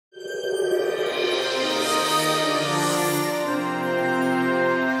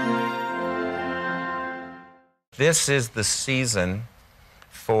this is the season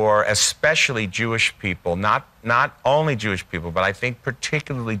for especially Jewish people, not only Jewish people, but I think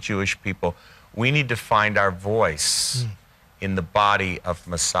particularly Jewish people. We need to find our voice in the body of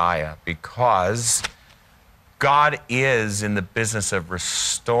Messiah, because God is in the business of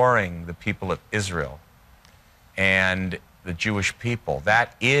restoring the people of Israel and the Jewish people.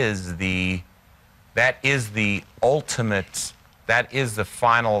 That is the ultimate, that is the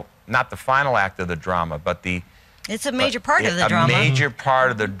final, not the final act of the drama, but it's a major part of the drama. A major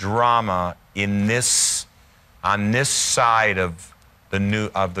part of the drama in this, on this side of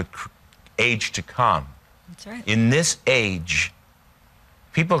the age to come. That's right. In this age,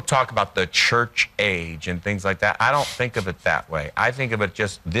 people talk about the church age and things like that. I don't think of it that way. I think of it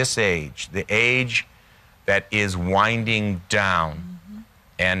just this age, the age that is winding down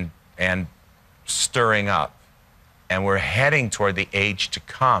and stirring up, and we're heading toward the age to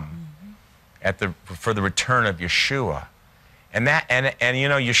come for the return of Yeshua. And you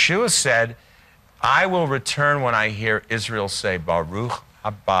know, Yeshua said, I will return when I hear Israel say, Baruch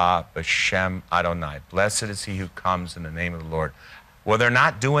haba b'shem Adonai. Blessed is he who comes in the name of the Lord. Well, they're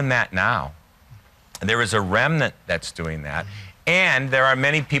not doing that now. There is a remnant that's doing that. And there are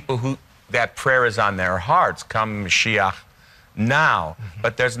many people who that prayer is on their hearts, come Mashiach now.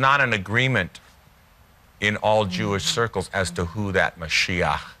 But there's not an agreement in all Jewish circles as to who that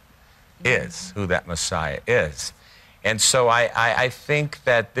Mashiach is, who that Messiah is. And so I think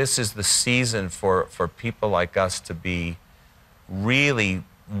that this is the season for people like us to be really,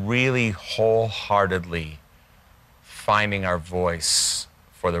 really wholeheartedly finding our voice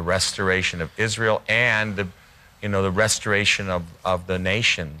for the restoration of Israel and the restoration of the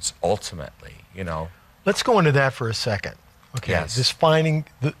nations ultimately, you know. Let's go into that for a second. Okay. Yes. This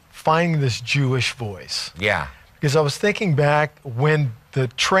finding this Jewish voice. Yeah. Because I was thinking back when the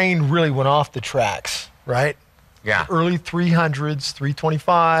train really went off the tracks, right? Yeah. Early 300s,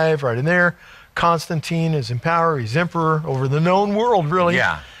 325, right in there. Constantine is in power. He's emperor over the known world, really.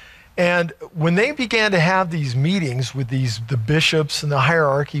 Yeah. And when they began to have these meetings with the bishops and the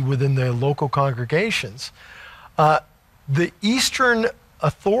hierarchy within the local congregations, the Eastern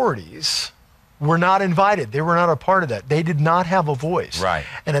authorities were not invited. They were not a part of that. They did not have a voice. Right.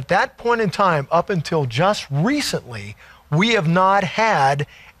 And at that point in time, up until just recently, we have not had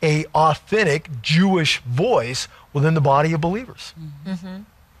an authentic Jewish voice within the body of believers.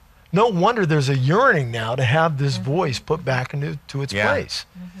 No wonder there's a yearning now to have this voice put back into its place.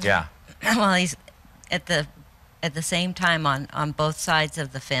 Yeah. Well, he's at the same time on both sides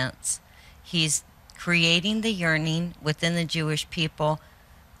of the fence. He's creating the yearning within the Jewish people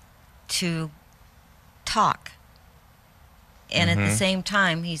to talk. And at the same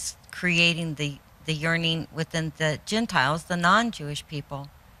time, he's creating the yearning within the Gentiles, the non-Jewish people,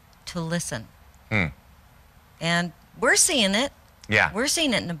 to listen. And we're seeing it. Yeah. We're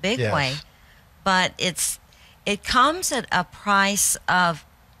seeing it in a big way. But it comes at a price of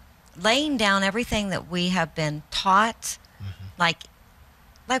laying down everything that we have been taught, like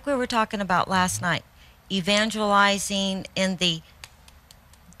we were talking about last night, evangelizing in the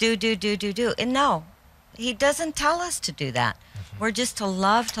do. And no, he doesn't tell us to do that. We're just to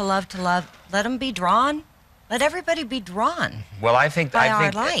love. Let them be drawn. Let everybody be drawn. Well, I think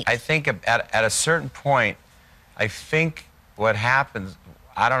our light. I think at a certain point, I think what happens,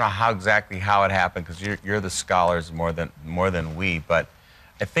 I don't know exactly how it happened, because you're the scholars more than we, but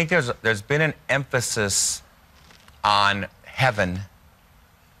I think there's been an emphasis on heaven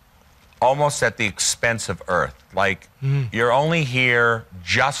almost at the expense of earth. Like, you're only here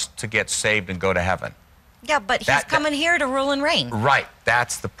just to get saved and go to heaven. Yeah, but he's coming here to rule and reign. Right,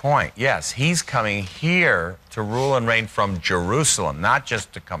 that's the point. Yes, he's coming here to rule and reign from Jerusalem, not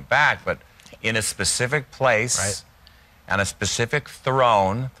just to come back, but in a specific place, on a specific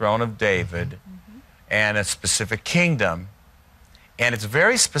throne of David, and a specific kingdom. And it's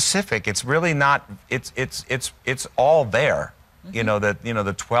very specific. It's really not. It's all there. You know,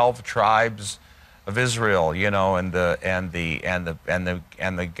 the 12 tribes of Israel. You know, and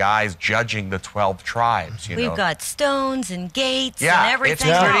the guys judging the 12 tribes. We've got stones and gates and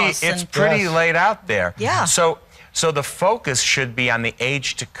everything else. It's pretty laid out there. Yeah. So the focus should be on the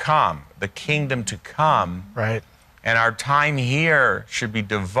age to come, the kingdom to come. Right. And our time here should be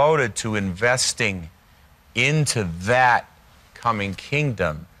devoted to investing into that coming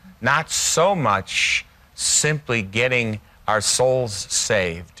kingdom, not so much simply getting our souls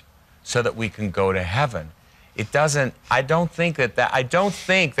saved so that we can go to heaven. I don't think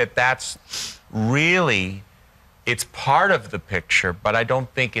that that's really, it's part of the picture, but I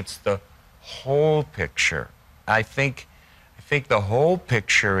don't think it's the whole picture. I think the whole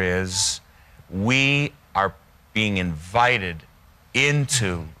picture is we are being invited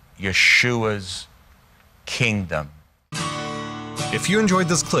into Yeshua's kingdom. If you enjoyed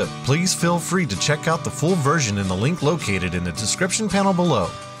this clip, please feel free to check out the full version in the link located in the description panel below.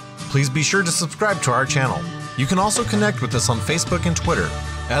 Please be sure to subscribe to our channel. You can also connect with us on Facebook and Twitter.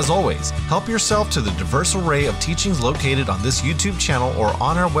 As always, help yourself to the diverse array of teachings located on this YouTube channel or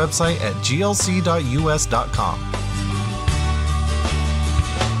on our website at glc.us.com.